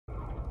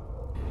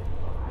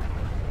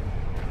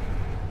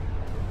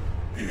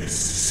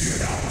Esse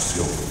será o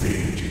seu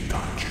fim de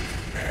tarde.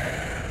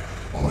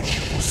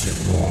 Hoje você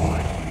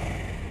morre.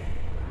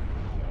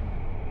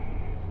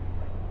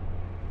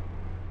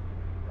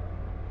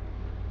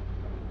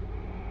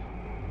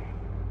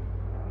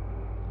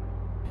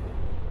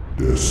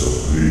 Dessa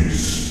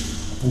vez,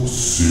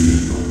 você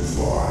não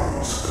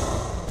vai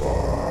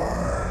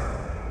escapar.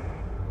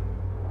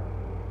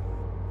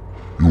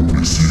 Eu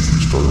preciso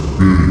estar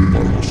bem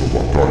para nossa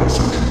batalha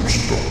ser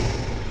justa.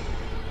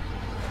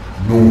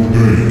 Não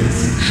tem que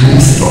ser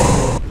justa.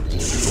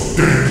 Você só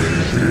tem que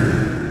morrer.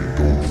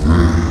 Então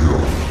venha.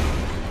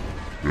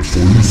 É só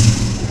isso.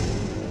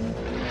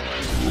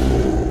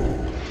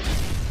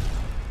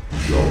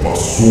 Já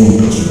passou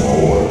dessa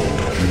hora de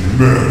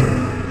entendimento.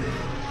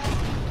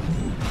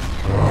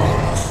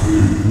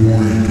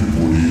 Muito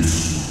por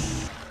isso.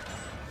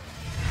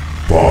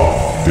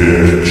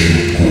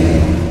 Patético.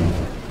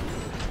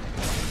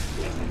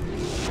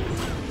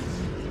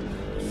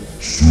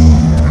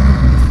 Surpresa.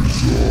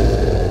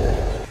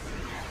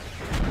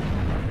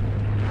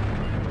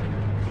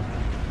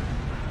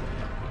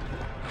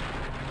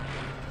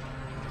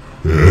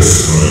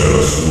 Essa era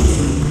a sua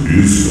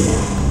surpresa?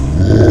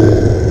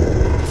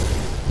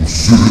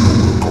 Você não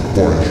é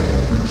capaz de me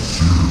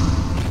vencer.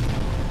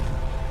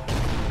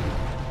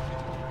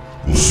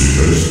 Você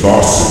já está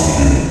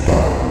sendo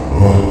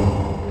derrotado,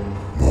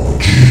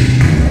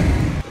 maldito!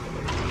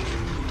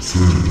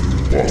 Sempre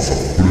passa à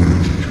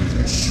frente de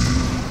você.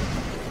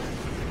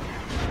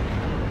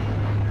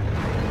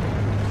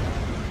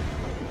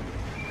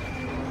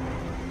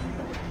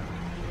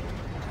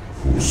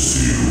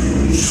 Você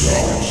ousa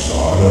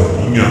usar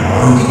a minha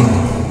arma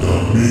contra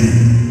mim?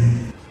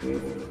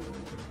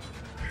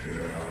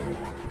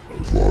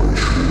 Vai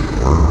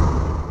chorar?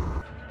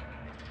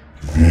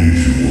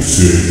 Vejo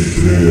você em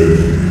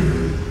breve.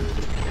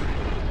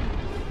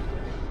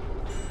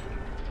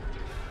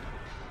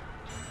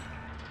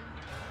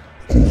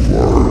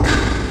 Covarde.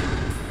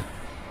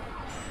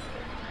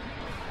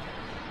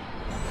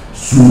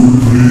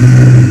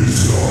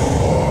 Surpresa.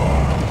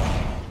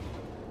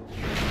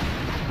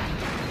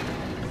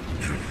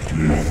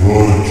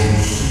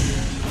 Levante-se.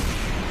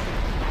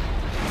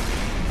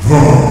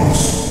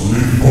 Vamos,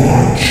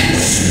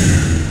 levante-se.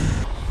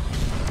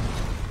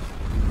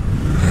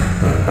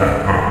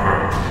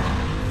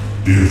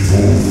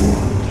 Devolva.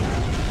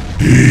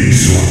 Dê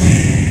isso a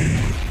mim.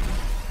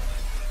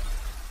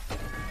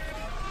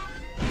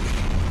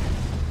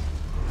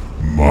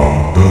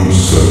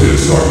 Matança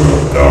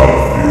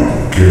desagradável.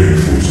 Quem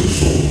fosse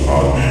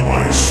soldado e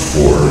mais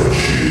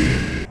forte.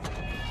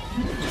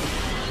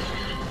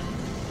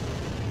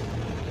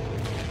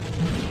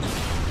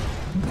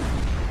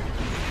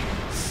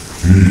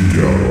 Fique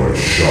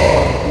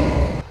abaixado.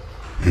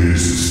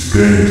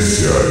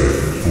 Resistência é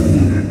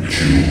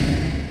fútil.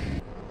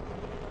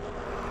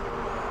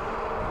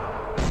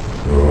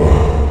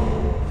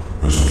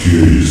 Mas o que é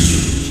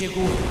isso?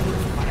 Chegou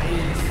para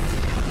eles.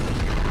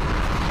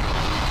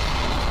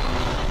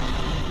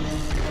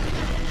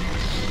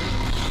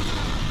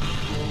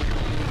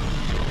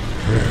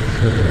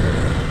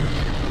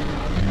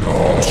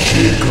 Nós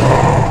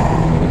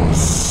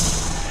chegamos.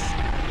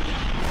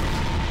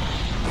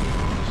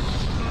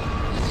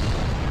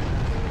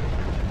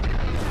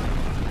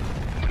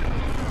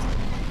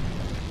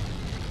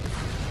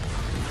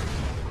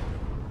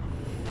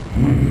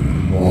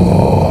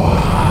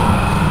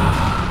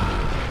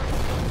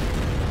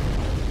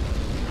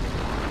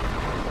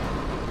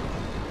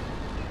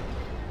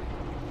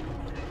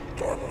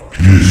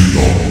 Isso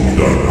não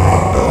muda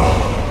nada.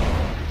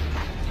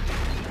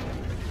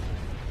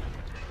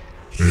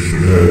 Em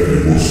breve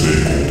você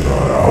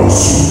encontrará o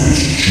seu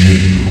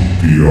destino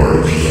pior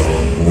que a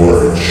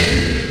morte.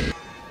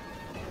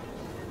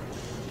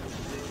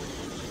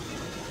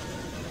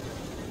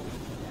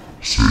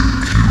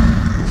 Sentiu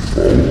minha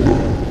falta?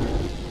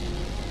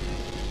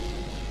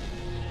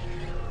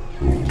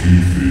 O que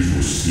fez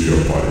você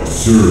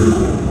aparecer,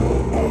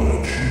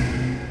 comandante?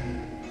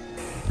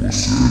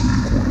 Você me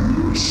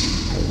conhece.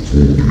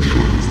 Não vou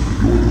deixar os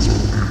melhores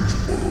amigos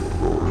para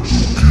trás. O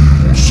que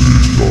você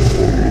está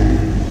falando?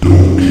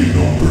 Duque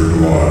não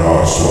perdoará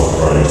sua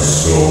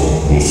traição.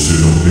 Você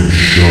não tem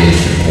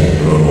chance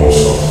contra a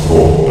nossa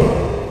frota.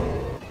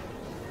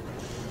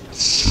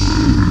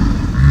 Sério,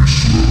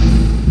 isso é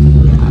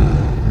loucura.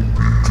 Um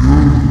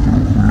pequeno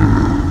problema.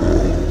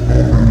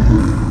 Não me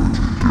lembro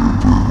de ter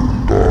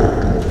perguntado.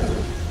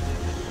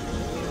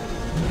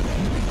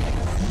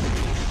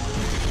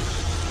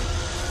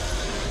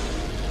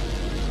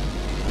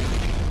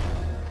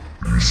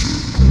 Isso é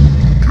tudo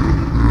que a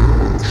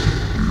terra te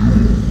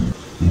deu.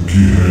 O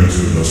que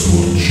resta da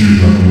sua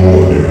antiga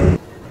glória?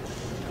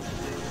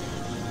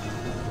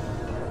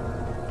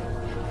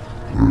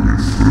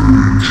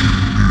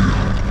 Enfrente-me.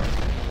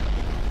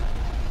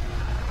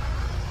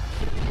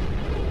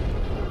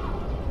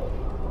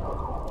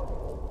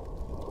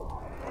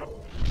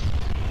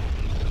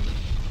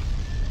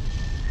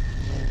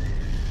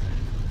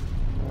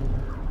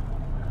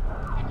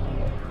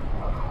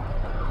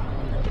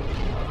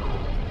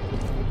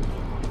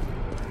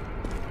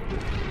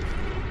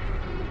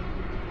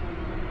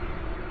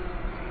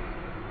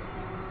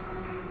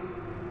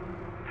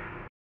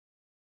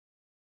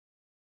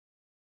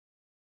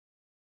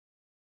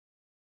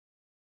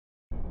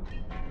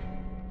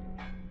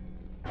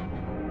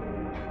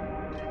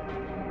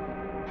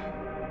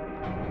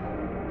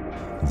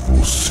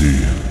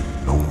 Você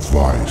não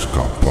vai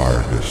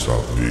escapar dessa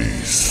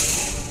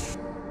vez.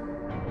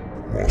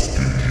 Mas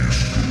quem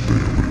disse que eu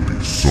tenho a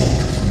pretensão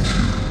de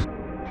fugir?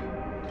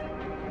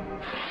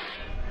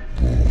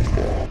 Vamos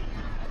lá.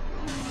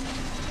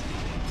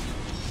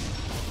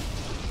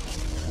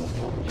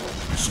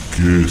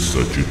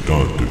 Esqueça de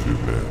tanto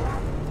evento.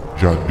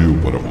 Já deu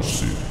para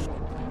você.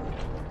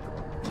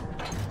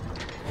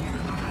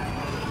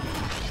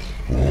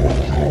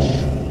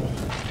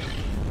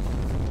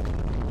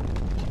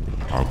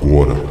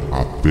 Agora,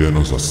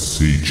 apenas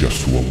aceite a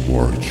sua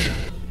morte.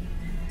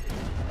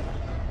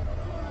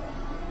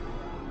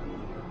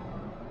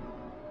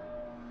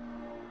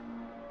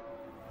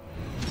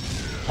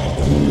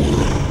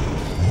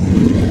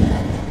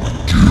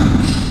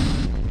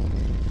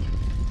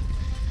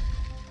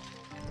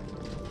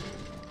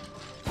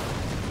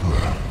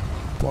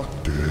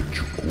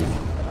 Patético.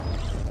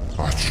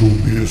 Achou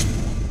mesmo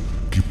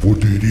que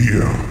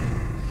poderia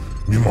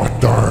me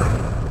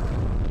matar?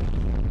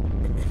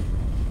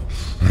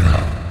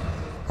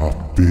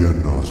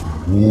 Apenas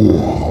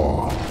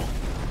morra.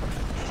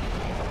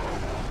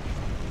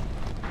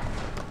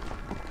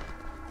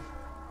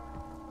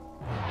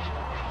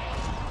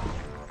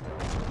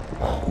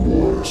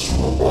 Agora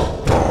sua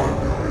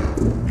batalha é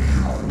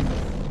comigo.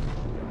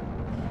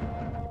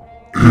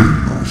 Ele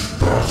não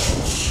está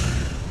sozinho.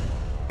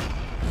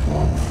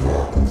 Vamos lá,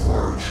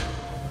 covarde.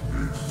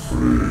 Em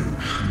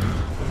frente.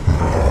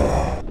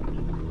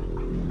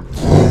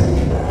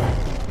 Vamos lá.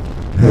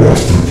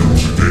 Mostra o que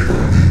você tem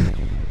pra mim.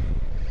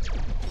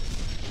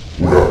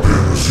 Por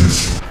apenas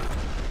isso.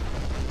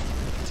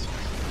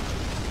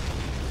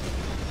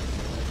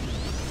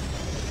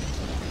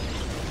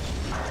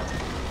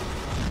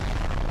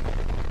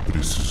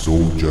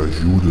 Precisou de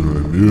ajuda, não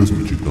é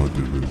mesmo, de tanto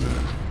remédio?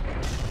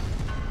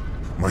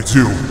 Mas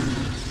eu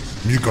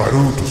me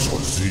garanto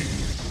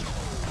sozinho.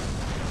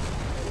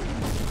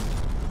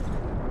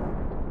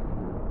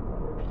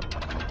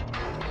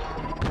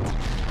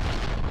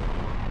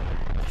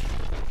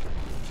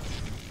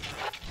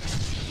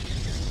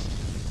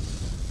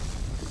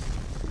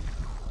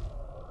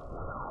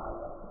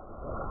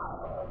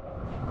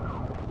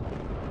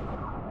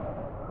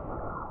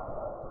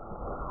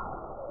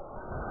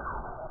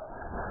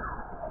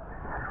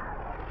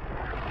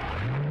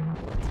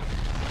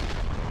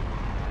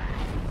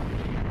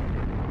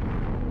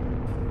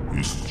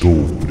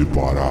 Estou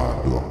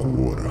preparado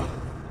agora.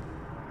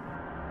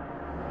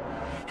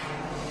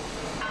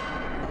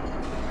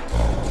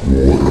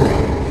 Agora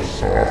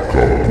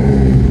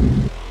acabou.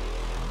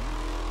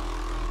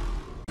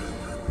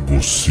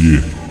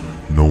 Você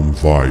não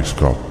vai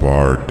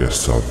escapar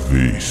dessa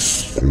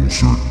vez. Com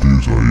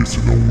certeza esse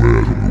não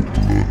era o meu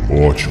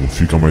plano. Ótimo,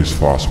 fica mais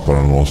fácil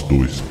para nós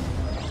dois.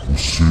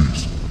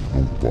 Vocês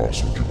não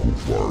passam de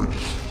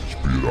covardes.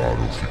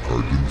 Esperaram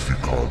ficar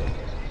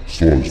danificado.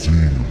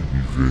 Sozinho e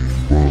vem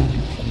um bando de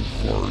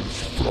covardes,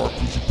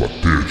 fracos e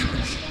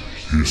patéticos.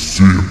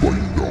 Receba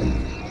então.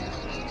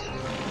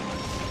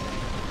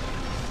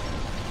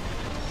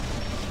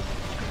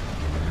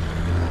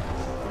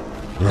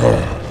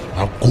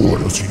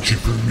 Agora eu senti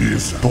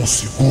firmeza. Tô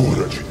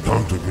segura de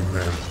tanto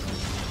veneno.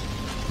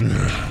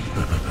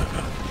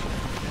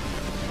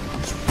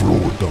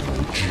 Exploda,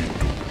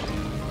 maldito.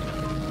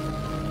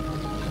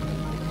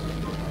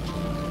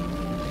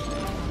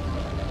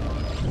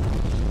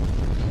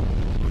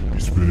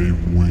 Esperei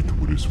muito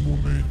por esse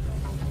momento.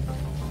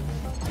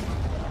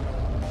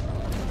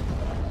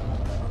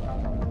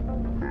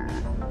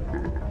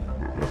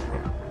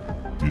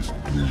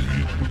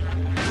 Destruído.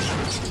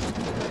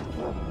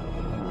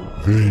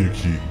 Vem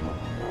aqui.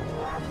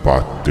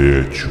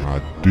 Patético.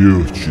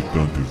 Adeus,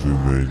 titã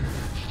vermelho.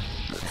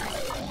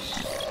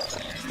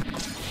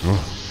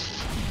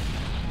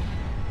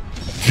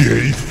 Que é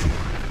isso?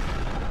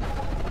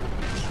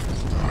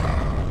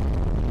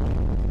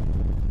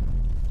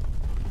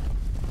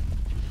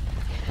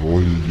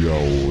 Olha,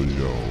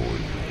 olha,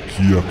 olha.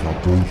 Que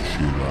acabou de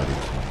chegar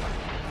aqui.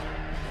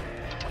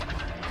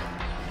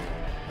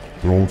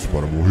 Prontos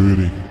para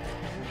morrerem?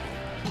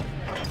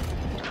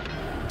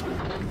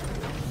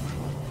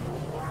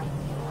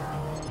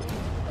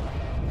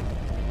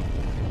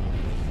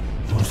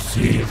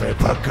 Você vai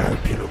pagar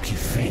pelo que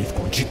fez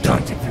com Titã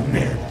de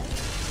Veneno.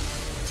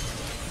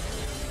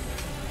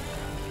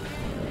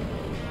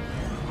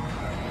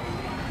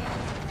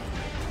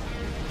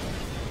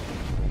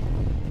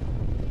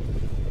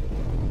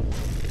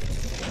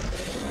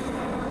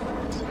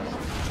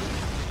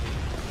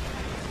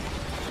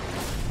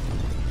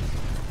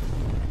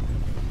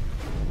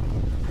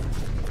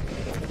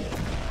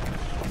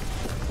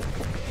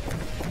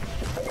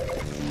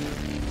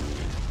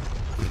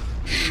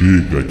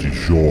 Chega de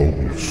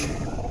jogos.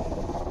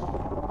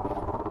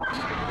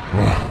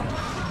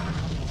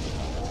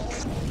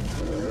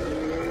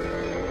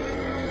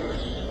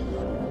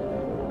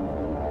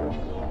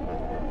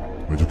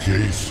 Mas o que é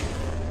isso?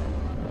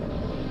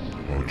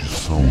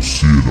 Maldição.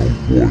 Você não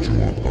pode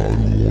matar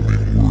um homem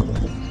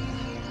morto.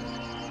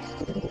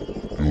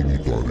 Eu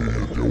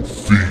lutarei até o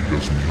fim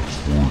das minhas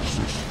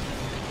forças.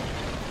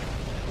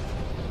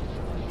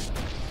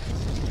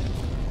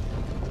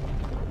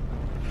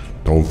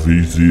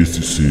 Talvez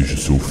esse seja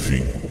seu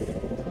fim.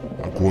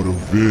 Agora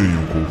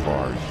venham,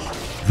 covardes.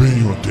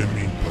 Venham até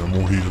mim para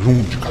morrer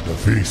um de cada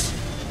vez.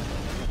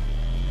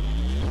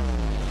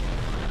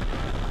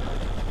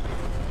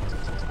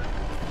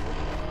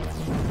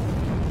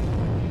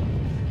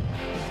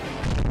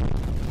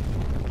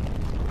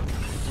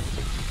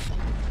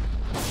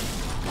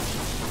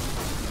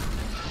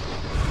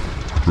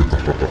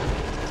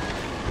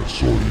 É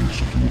só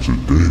isso que você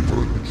tem para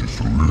me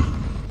destruir?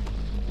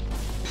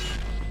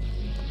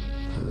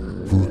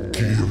 Por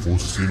que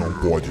você não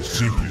pode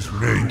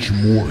simplesmente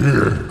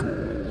morrer?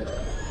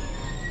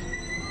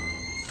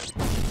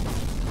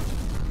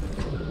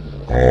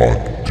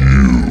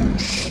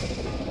 Adeus.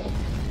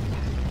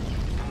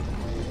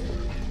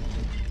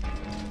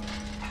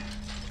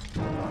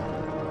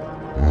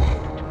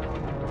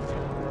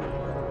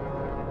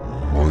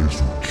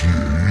 Mas o que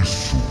é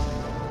isso?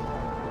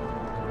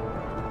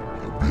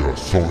 Que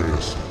aberração é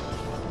essa?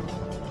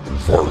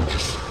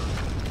 Covardes.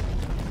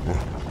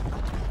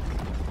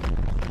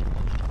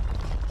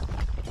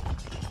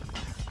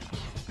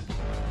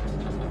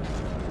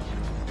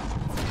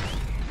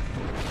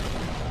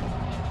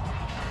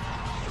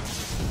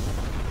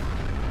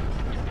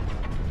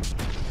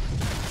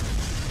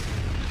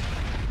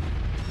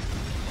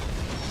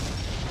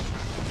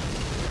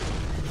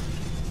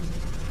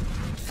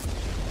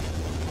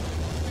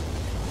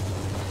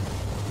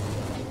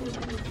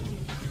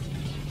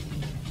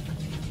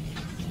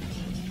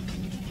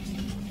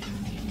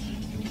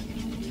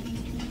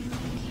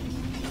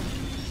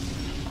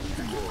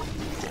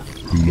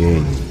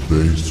 Plano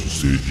bem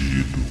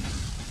sucedido.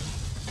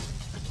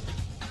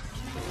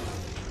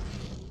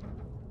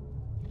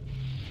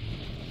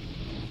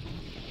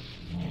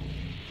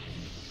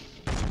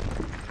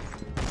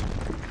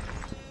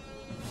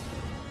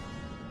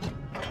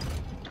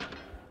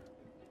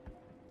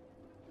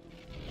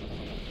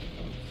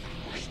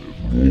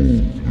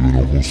 Eu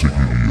não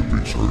conseguiria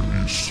pensar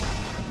nisso.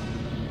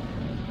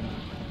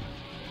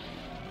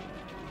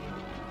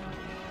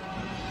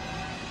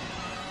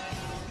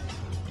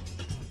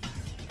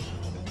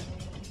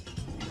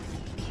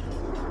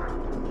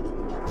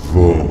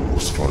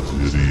 Vamos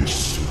fazer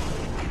isso.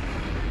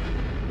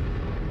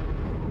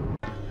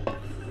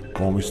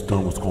 Como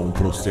estamos com o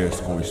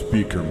processo com o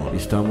Speakerman?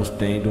 Estamos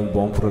tendo um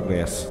bom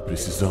progresso.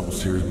 Precisamos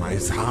ser o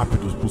mais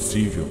rápidos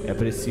possível. É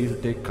preciso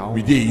ter calma.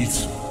 Me dê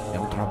isso. É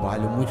um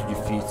trabalho muito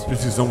difícil.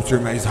 Precisamos ser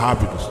mais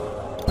rápidos.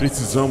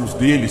 Precisamos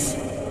deles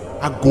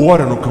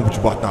agora no campo de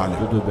batalha.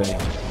 Tudo bem.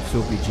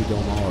 Seu pedido é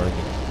uma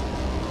ordem.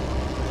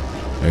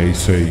 É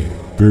isso aí.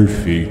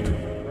 Perfeito.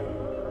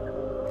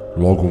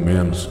 Logo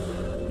menos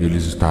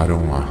eles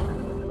estarão lá.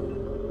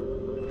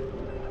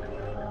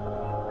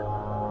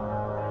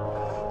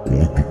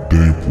 Quanto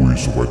tempo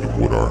isso vai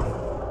demorar?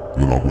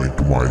 Eu não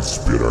aguento mais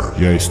esperar.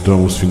 Já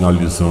estamos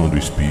finalizando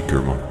o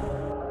Speakerman.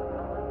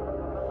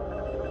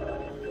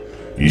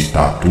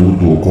 Está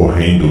tudo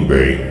ocorrendo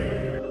bem.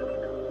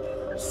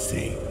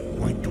 Sim,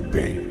 muito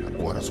bem.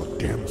 Agora só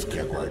temos que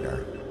aguardar.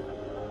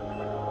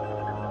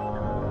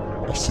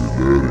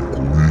 Acelere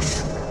com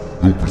isso.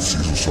 Eu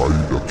preciso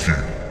sair daqui.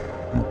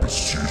 Eu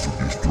preciso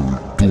destruir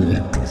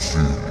todos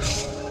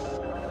eles.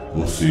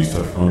 Você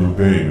está ficando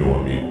bem, meu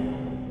amigo.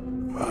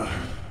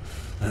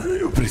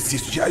 Eu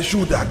preciso de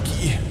ajuda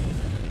aqui.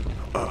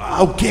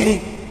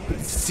 Alguém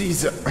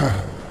precisa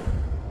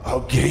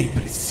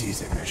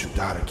me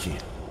ajudar aqui.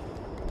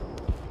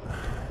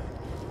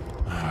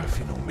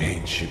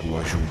 Finalmente chegou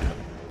a ajuda.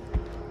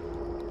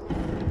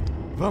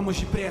 Vamos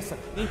depressa.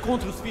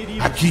 Encontre os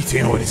feridos. Aqui,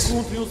 senhores.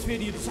 Encontrem os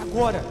feridos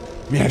agora.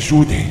 Me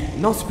ajudem.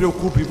 Não se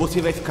preocupe, você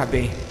vai ficar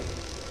bem.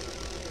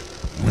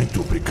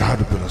 Muito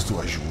obrigado pela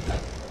sua ajuda.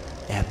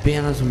 É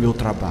apenas o meu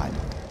trabalho.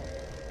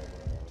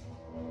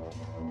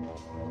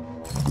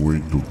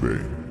 Muito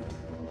bem.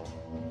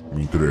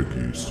 Me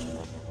entregue isso.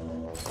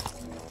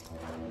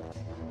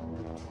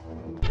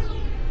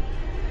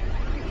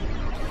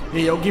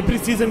 Ei, alguém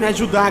precisa me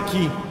ajudar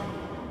aqui.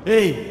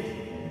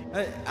 Ei,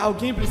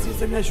 alguém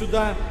precisa me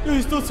ajudar. Eu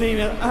estou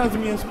sem as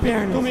minhas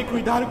pernas. Tome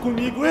cuidado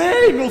comigo.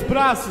 Ei, meus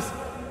braços.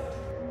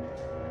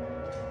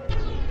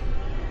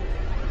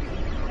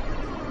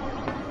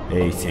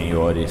 Ei,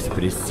 senhores,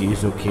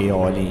 preciso que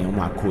olhem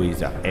uma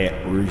coisa.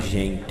 É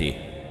urgente.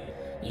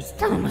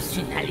 Estamos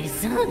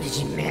finalizando,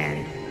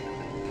 G-Man.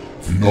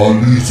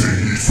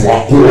 Finalizem isso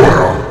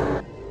agora!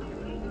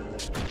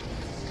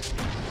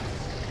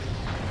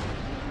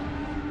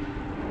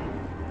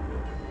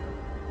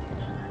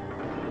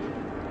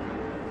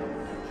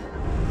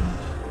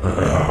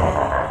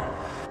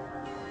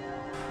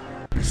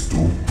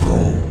 Estou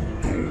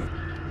pronto.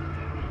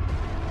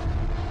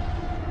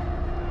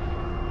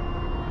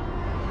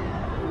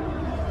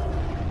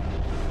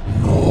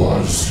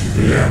 Nós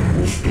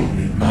iremos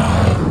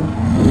dominar o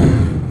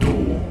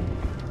mundo.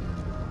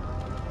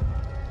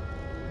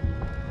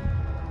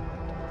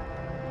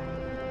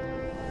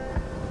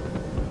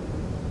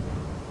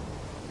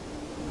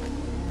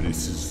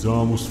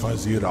 Precisamos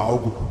fazer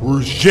algo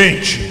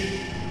urgente.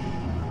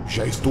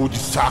 Já estou de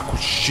saco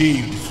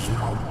cheio desses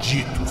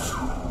malditos.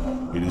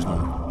 Eles não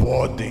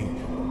podem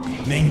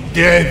Nem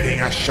devem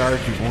achar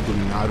que vão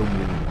dominar o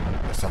mundo.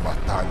 Essa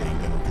batalha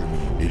ainda não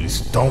terminou. Eles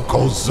estão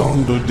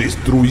causando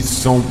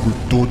destruição por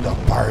toda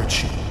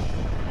parte.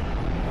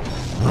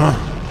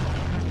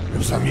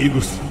 Meus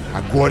amigos,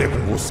 agora é com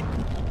você.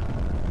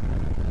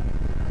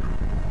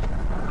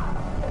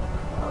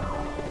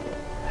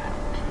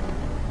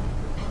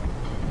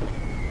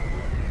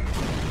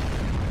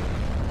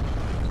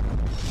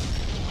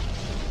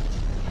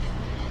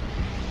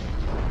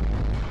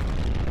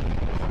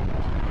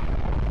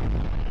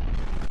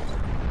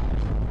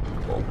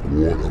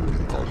 Agora a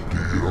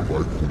brincadeira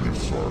vai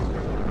começar.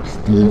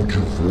 Estou de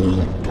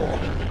volta.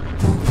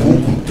 Por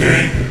pouco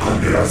tempo,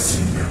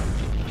 câmerazinha.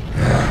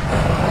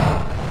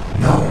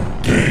 Não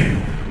tenho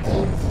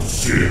como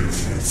você nos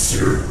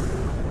vencer.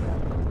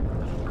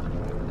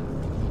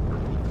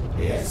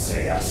 Essa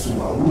é a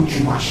sua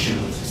última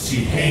chance. Se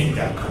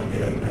renda,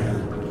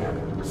 cameraman.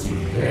 Se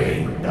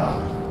renda.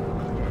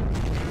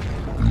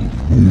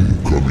 Eu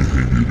nunca me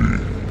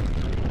renderei.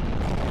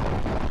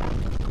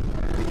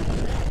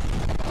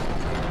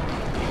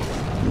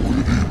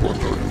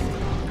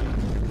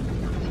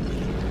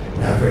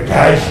 Na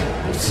verdade,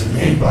 você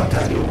nem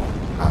batalhou,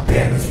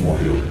 apenas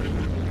morreu.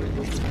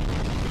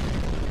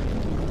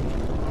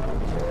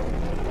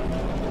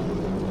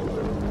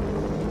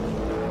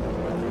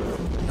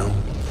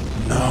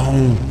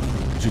 Não!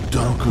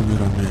 Então,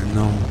 cameraman,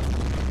 não.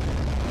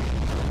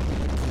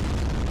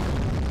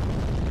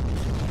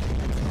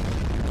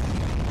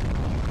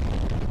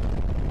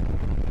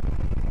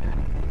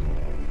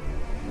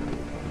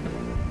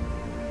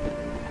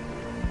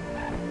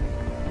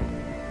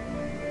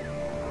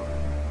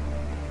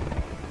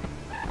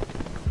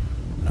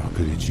 Não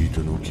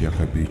acredito no que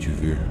acabei de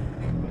ver.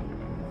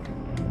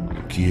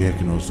 O que é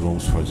que nós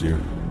vamos fazer?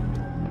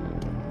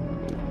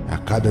 A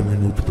cada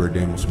minuto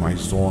perdemos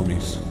mais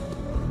homens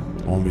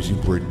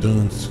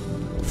importantes,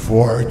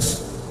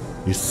 fortes,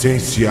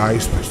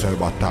 essenciais para esta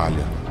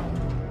batalha.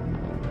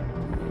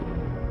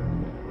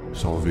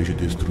 Só vejo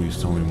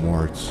destruição e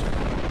mortes.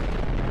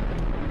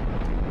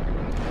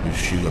 Eu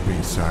chego a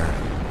pensar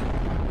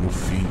no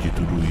fim de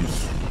tudo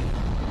isso.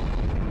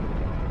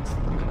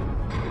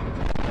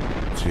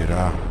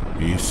 Será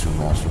esse o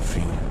nosso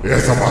fim?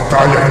 Essa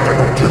batalha ainda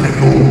não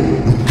terminou.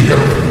 Eu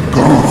quero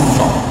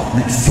vingança.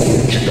 Me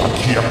solte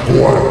daqui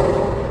agora.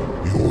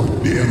 Eu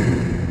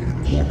ordeno.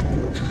 Enquanto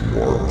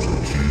continuarmos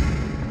aqui,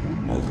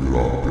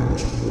 haverá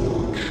apenas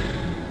morte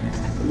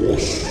e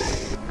ossos.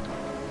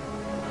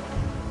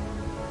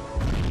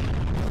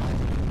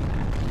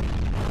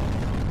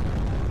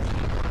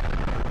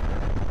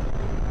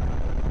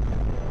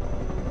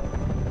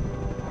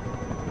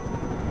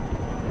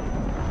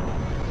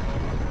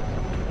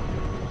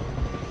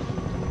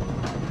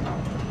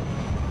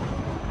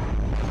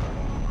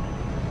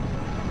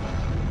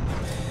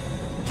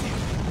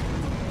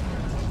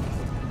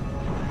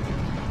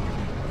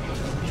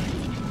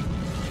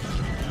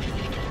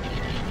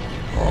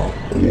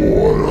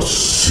 Agora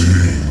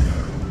sim.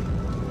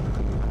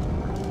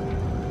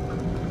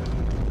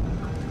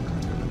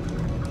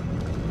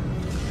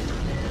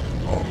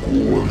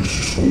 Agora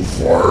esses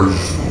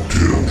covardes não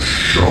terão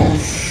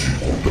chance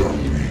contra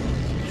mim.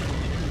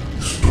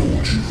 Estou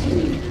de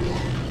volta.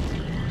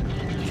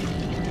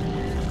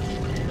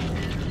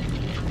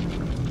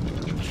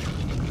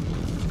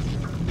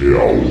 É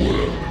a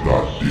hora da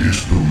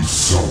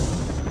destruição.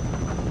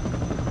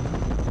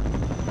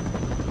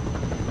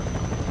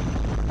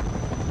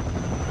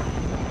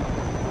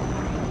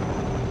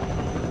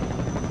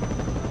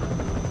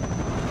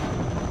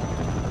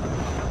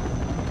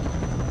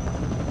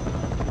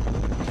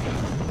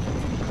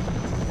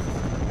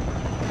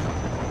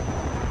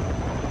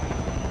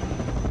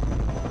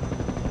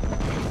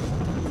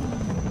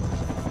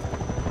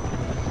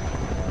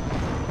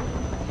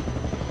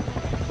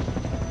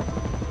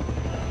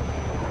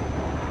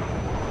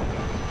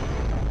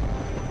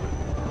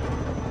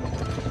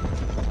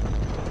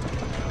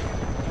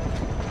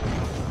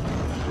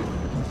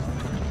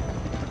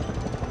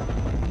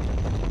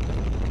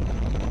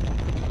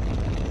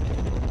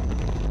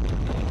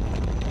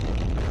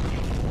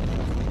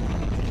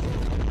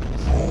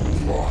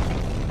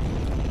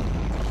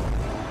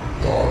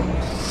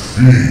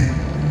 Fim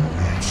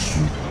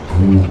isso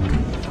tudo.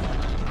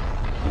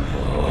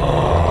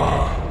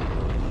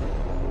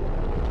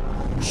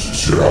 Você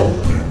será o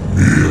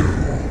primeiro.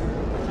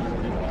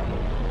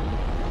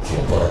 Só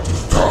para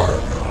testar a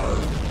minha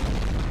arma.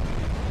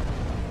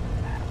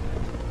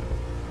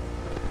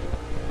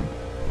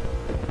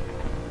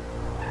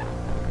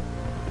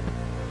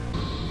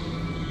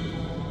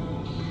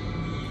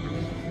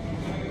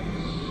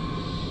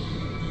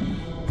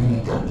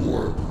 Tudo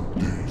agora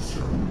pertence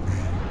a mim.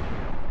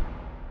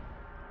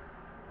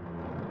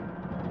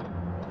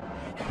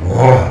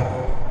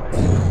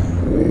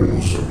 Como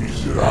ousa,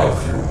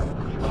 miserável?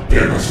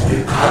 Apenas um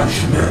recado,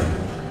 X-Men.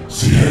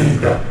 Se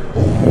renda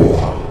ou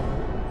morra.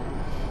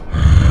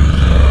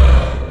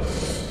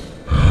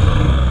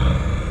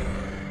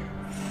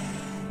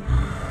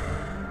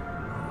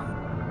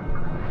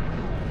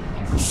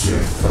 Você é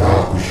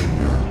fraco,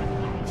 X-Men.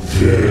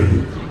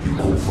 Velho e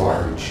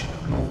covarde.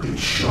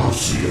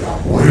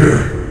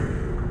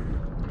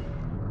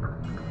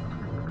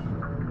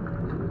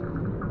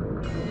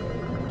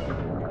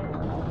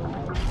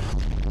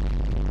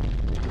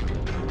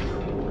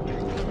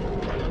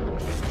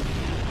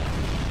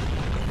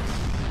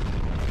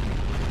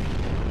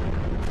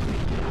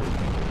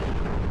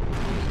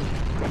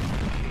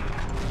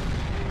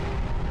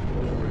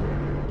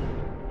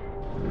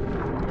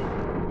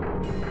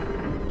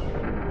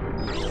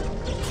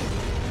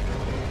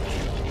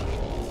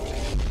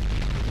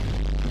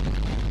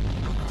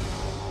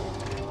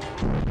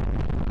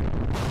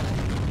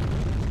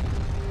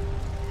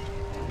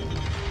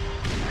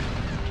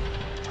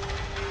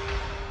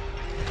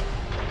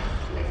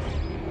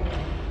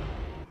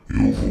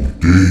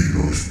 Voltei,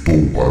 não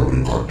estou para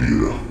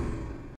brincadeira.